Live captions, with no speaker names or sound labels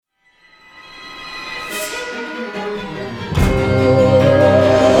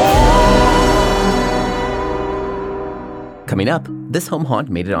Coming up, this home haunt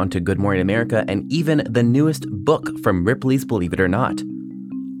made it onto Good Morning America and even the newest book from Ripley's Believe It or Not.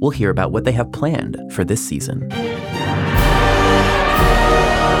 We'll hear about what they have planned for this season.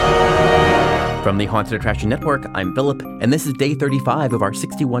 From the Haunted Attraction Network, I'm Philip, and this is day 35 of our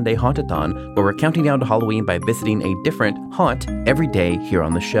 61-day Hauntathon, where we're counting down to Halloween by visiting a different haunt every day here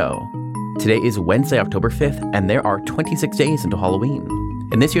on the show. Today is Wednesday, October 5th, and there are 26 days until Halloween.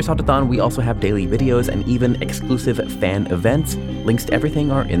 In this year's Hauntathon, we also have daily videos and even exclusive fan events. Links to everything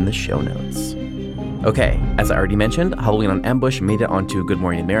are in the show notes. Okay, as I already mentioned, Halloween on Ambush made it onto Good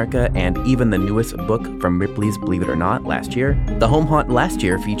Morning America and even the newest book from Ripley's Believe It or Not last year. The home haunt last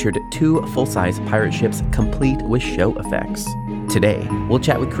year featured 2 full-size pirate ships complete with show effects. Today, we'll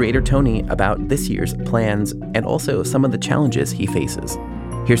chat with creator Tony about this year's plans and also some of the challenges he faces.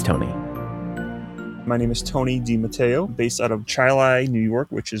 Here's Tony. My name is Tony DiMatteo, based out of Churchville, New York,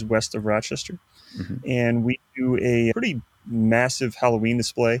 which is west of Rochester. Mm-hmm. And we do a pretty massive Halloween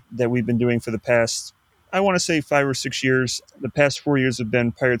display that we've been doing for the past, I want to say 5 or 6 years. The past 4 years have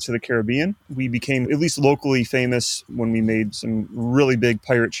been Pirates of the Caribbean. We became at least locally famous when we made some really big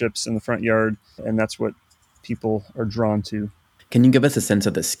pirate ships in the front yard, and that's what people are drawn to. Can you give us a sense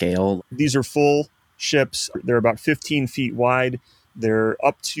of the scale? These are full ships. They're about 15 feet wide. They're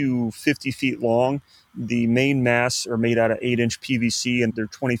up to 50 feet long. The main masts are made out of 8-inch PVC, and they're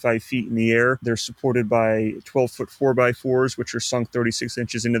 25 feet in the air. They're supported by 12-foot 4x4s, which are sunk 36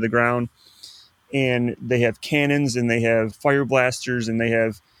 inches into the ground. And they have cannons, and they have fire blasters, and they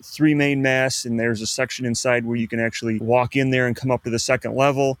have 3 main masts, and there's a section inside where you can actually walk in there and come up to the second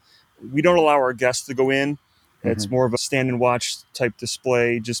level. We don't allow our guests to go in. It's more of a stand and watch type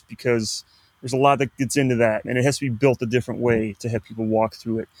display just because there's a lot that gets into that, and it has to be built a different way to have people walk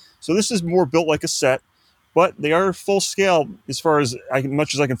through it. So this is more built like a set, but they are full scale as far as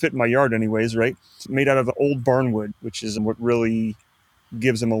much as I can fit in my yard anyways, right? It's made out of old barnwood, which is what really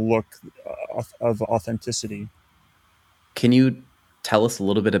gives them a look of authenticity. Can you tell us a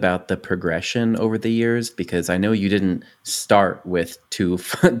little bit about the progression over the years? Because I know you didn't start with 2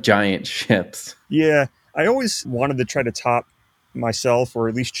 giant ships. Yeah, I always wanted to try to top myself, or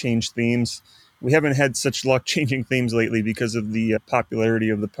at least change themes. We haven't had such luck changing themes lately because of the popularity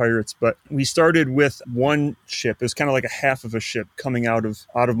of the pirates, but we started with 1 ship. It was kind of like a half of a ship coming out of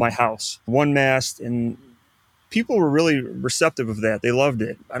my house, 1 mast, and people were really receptive of that. They loved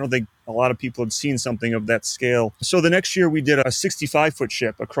it. I don't think a lot of people had seen something of that scale. So the next year we did a 65-foot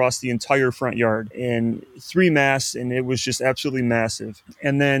ship across the entire front yard and 3 masts, and it was just absolutely massive.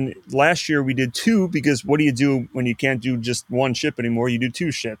 And then last year we did 2, because what do you do when you can't do just 1 ship anymore? You do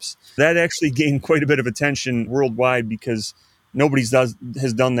 2 ships. That actually gained quite a bit of attention worldwide because nobody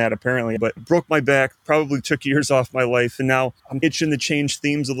has done that apparently, but it broke my back, probably took years off my life. And now I'm itching to change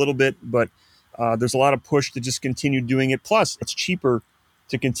themes a little bit, but there's a lot of push to just continue doing it. Plus, it's cheaper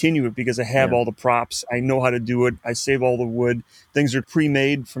to continue it because I have all the props. I know how to do it. I save all the wood. Things are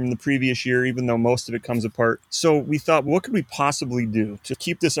pre-made from the previous year, even though most of it comes apart. So we thought, what could we possibly do to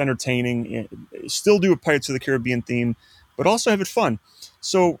keep this entertaining and still do a Pirates of the Caribbean theme, but also have it fun?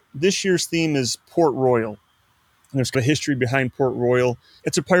 So this year's theme is Port Royal. And there's a history behind Port Royal.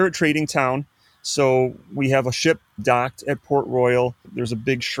 It's a pirate trading town. So we have a ship docked at Port Royal. There's a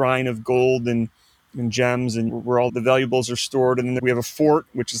big shrine of gold and gems, and where all the valuables are stored. And then we have a fort,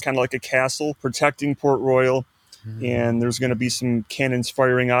 which is kind of like a castle protecting Port Royal. Mm-hmm. And there's going to be some cannons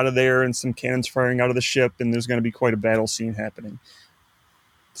firing out of there and some cannons firing out of the ship. And there's going to be quite a battle scene happening.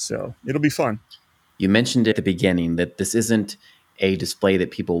 So it'll be fun. You mentioned at the beginning that this isn't a display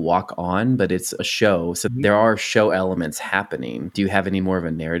that people walk on, but it's a show. So there are show elements happening. Do you have any more of a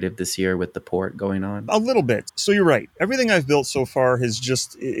narrative this year with the port going on? A little bit. So you're right. Everything I've built so far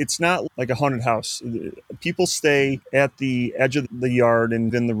it's not like a haunted house. People stay at the edge of the yard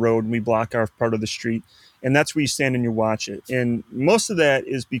and then the road, and we block off part of the street. And that's where you stand and you watch it. And most of that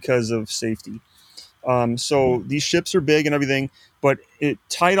is because of safety. So these ships are big and everything, but it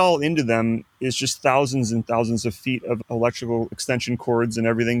tied all into them is just thousands and thousands of feet of electrical extension cords and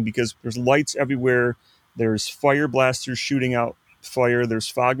everything, because there's lights everywhere. There's fire blasters shooting out fire. There's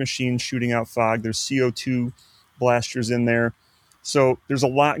fog machines shooting out fog. There's CO2 blasters in there. So there's a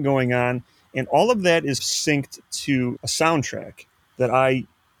lot going on. And all of that is synced to a soundtrack that I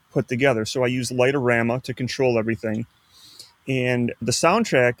put together. So I use Lightorama to control everything. And the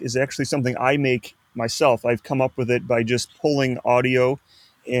soundtrack is actually something I make myself. I've come up with it by just pulling audio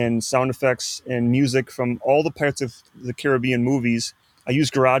and sound effects and music from all the Pirates of the Caribbean movies. I use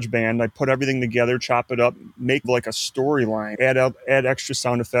GarageBand. I put everything together, chop it up, make like a storyline, add extra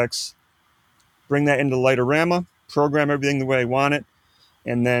sound effects, bring that into Lightorama, program everything the way I want it,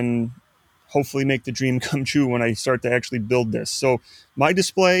 and then hopefully make the dream come true when I start to actually build this. So my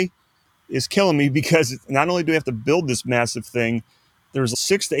display is killing me because not only do we have to build this massive thing, there's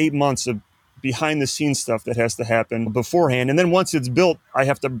 6 to 8 months of behind the scenes stuff that has to happen beforehand. And then once it's built, I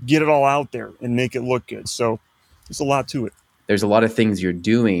have to get it all out there and make it look good. So there's a lot to it. There's a lot of things you're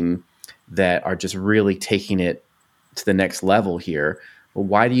doing that are just really taking it to the next level here. But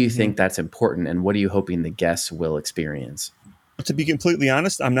why do you think that's important? And what are you hoping the guests will experience? To be completely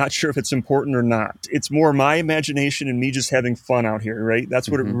honest, I'm not sure if it's important or not. It's more my imagination and me just having fun out here, right? That's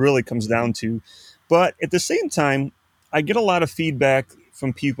what it really comes down to. But at the same time, I get a lot of feedback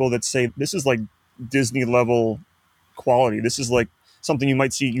from people that say, this is like Disney level quality. This is like something you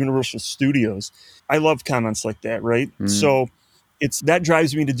might see at Universal Studios. I love comments like that, right? So that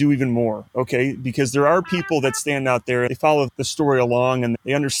drives me to do even more, okay? Because there are people that stand out there, they follow the story along and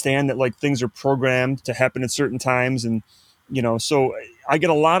they understand that like things are programmed to happen at certain times. And so I get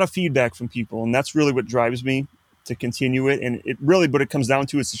a lot of feedback from people, and that's really what drives me to continue it. And it really, what it comes down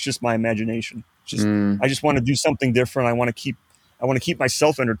to is it's just my imagination. I just want to do something different. I want to keep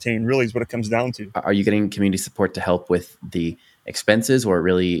myself entertained, really, is what it comes down to. Are you getting community support to help with the expenses, or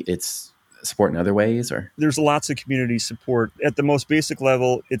really it's support in other ways? Or there's lots of community support. At the most basic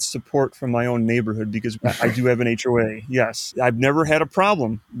level, it's support from my own neighborhood because I do have an HOA. Yes, I've never had a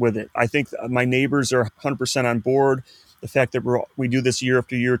problem with it. I think my neighbors are 100% on board. The fact that we do this year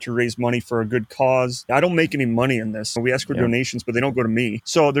after year to raise money for a good cause. I don't make any money in this. We ask for donations, but they don't go to me.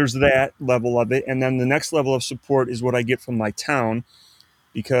 So there's that level of it. And then the next level of support is what I get from my town,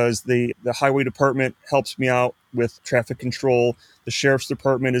 because the highway department helps me out with traffic control. The sheriff's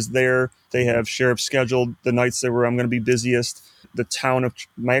department is there. They have sheriffs scheduled the nights where I'm going to be busiest.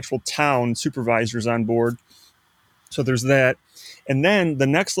 My actual town supervisor's on board. So there's that. And then the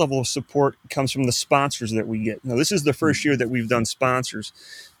next level of support comes from the sponsors that we get. Now, this is the first year that we've done sponsors,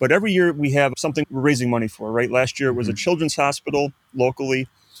 but every year we have something we're raising money for, right? Last year it was a children's hospital locally.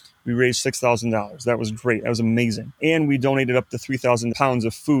 We raised $6,000. That was great. That was amazing. And we donated up to 3,000 pounds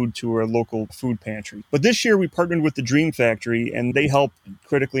of food to a local food pantry. But this year we partnered with the Dream Factory, and they help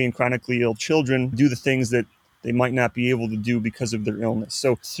critically and chronically ill children do the things that they might not be able to do because of their illness.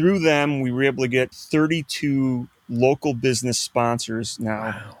 So through them, we were able to get 32 local business sponsors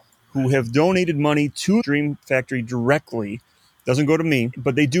now who have donated money to Dream Factory directly. Doesn't go to me,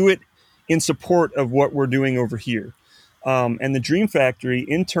 but they do it in support of what we're doing over here. And the Dream Factory,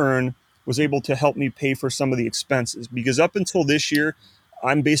 in turn, was able to help me pay for some of the expenses, because up until this year,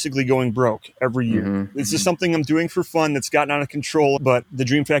 I'm basically going broke every year. This is something I'm doing for fun that's gotten out of control, but the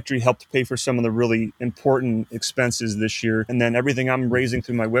Dream Factory helped pay for some of the really important expenses this year. And then everything I'm raising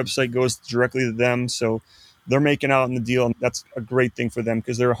through my website goes directly to them. So they're making out in the deal. And that's a great thing for them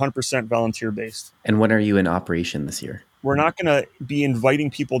because they're 100% volunteer based. And when are you in operation this year? We're not going to be inviting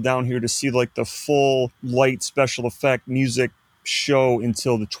people down here to see like the full light special effect music show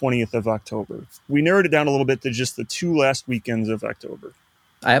until the 20th of October. We narrowed it down a little bit to just the 2 last weekends of October.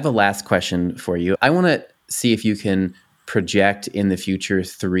 I have a last question for you. I want to see if you can project in the future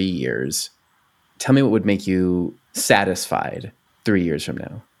 3 years. Tell me what would make you satisfied 3 years from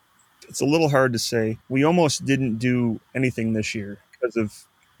now. It's a little hard to say. We almost didn't do anything this year because of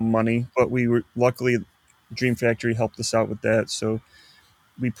money, but luckily Dream Factory helped us out with that. So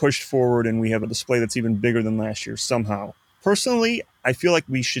we pushed forward and we have a display that's even bigger than last year somehow. Personally, I feel like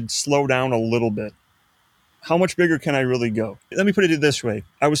we should slow down a little bit. How much bigger can I really go? Let me put it this way.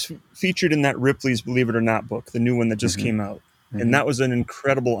 I was featured in that Ripley's Believe It or Not book, the new one that just came out. And that was an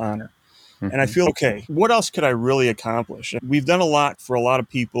incredible honor. And I feel, okay, what else could I really accomplish? We've done a lot for a lot of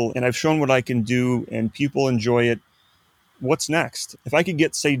people, and I've shown what I can do, and people enjoy it. What's next? If I could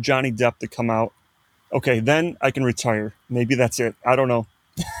get, say, Johnny Depp to come out, okay, then I can retire. Maybe that's it. I don't know.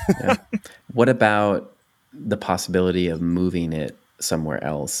 What about the possibility of moving it somewhere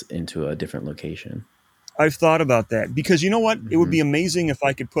else into a different location? I've thought about that because you know what? It would be amazing if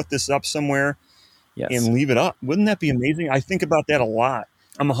I could put this up somewhere and leave it up. Wouldn't that be amazing? I think about that a lot.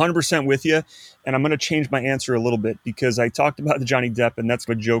 I'm 100% with you, and I'm going to change my answer a little bit because I talked about the Johnny Depp, and that's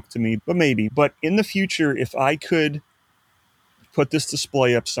a joke to me, but maybe. But in the future, if I could put this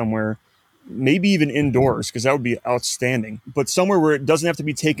display up somewhere, maybe even indoors, because that would be outstanding, but somewhere where it doesn't have to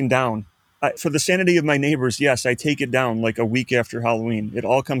be taken down. For the sanity of my neighbors, yes, I take it down like a week after Halloween. It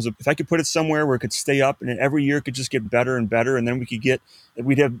all comes up. If I could put it somewhere where it could stay up and every year it could just get better and better, and then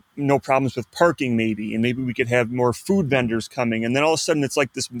we'd have no problems with parking maybe, and maybe we could have more food vendors coming, and then all of a sudden it's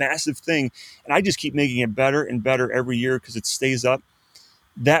like this massive thing, and I just keep making it better and better every year because it stays up.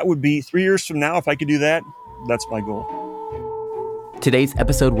 That would be 3 years from now. If I could do that, that's my goal. Today's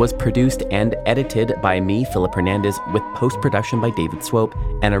episode was produced and edited by me, Philip Hernandez, with post-production by David Swope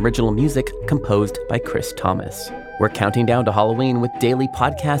and original music composed by Chris Thomas. We're counting down to Halloween with daily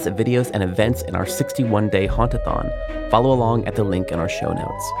podcasts, videos, and events in our 61-day Hauntathon. Follow along at the link in our show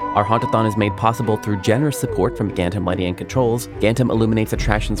notes. Our Hauntathon is made possible through generous support from Gantom Lighting and Controls. Gantom illuminates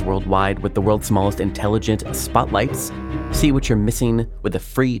attractions worldwide with the world's smallest intelligent spotlights. See what you're missing with a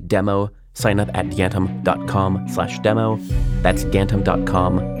free demo. Sign up at gantom.com/demo. That's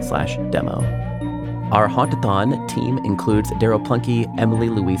gantom.com/demo. Our Hauntathon team includes Daryl Plunkey, Emily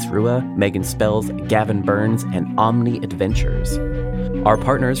Louise Rua, Megan Spells, Gavin Burns, and Omni Adventures. Our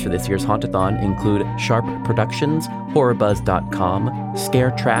partners for this year's Hauntathon include Sharp Productions, HorrorBuzz.com,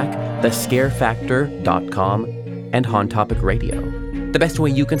 ScareTrack, TheScareFactor.com, and Haunt Topic Radio. The best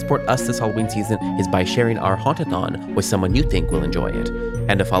way you can support us this Halloween season is by sharing our Hauntathon with someone you think will enjoy it.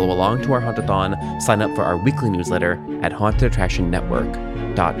 And to follow along to our Hauntathon, sign up for our weekly newsletter at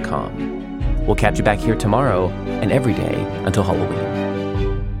HauntedAttractionNetwork.com. We'll catch you back here tomorrow and every day until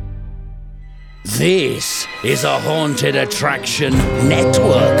Halloween. This is a Haunted Attraction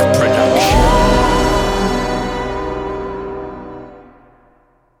Network production.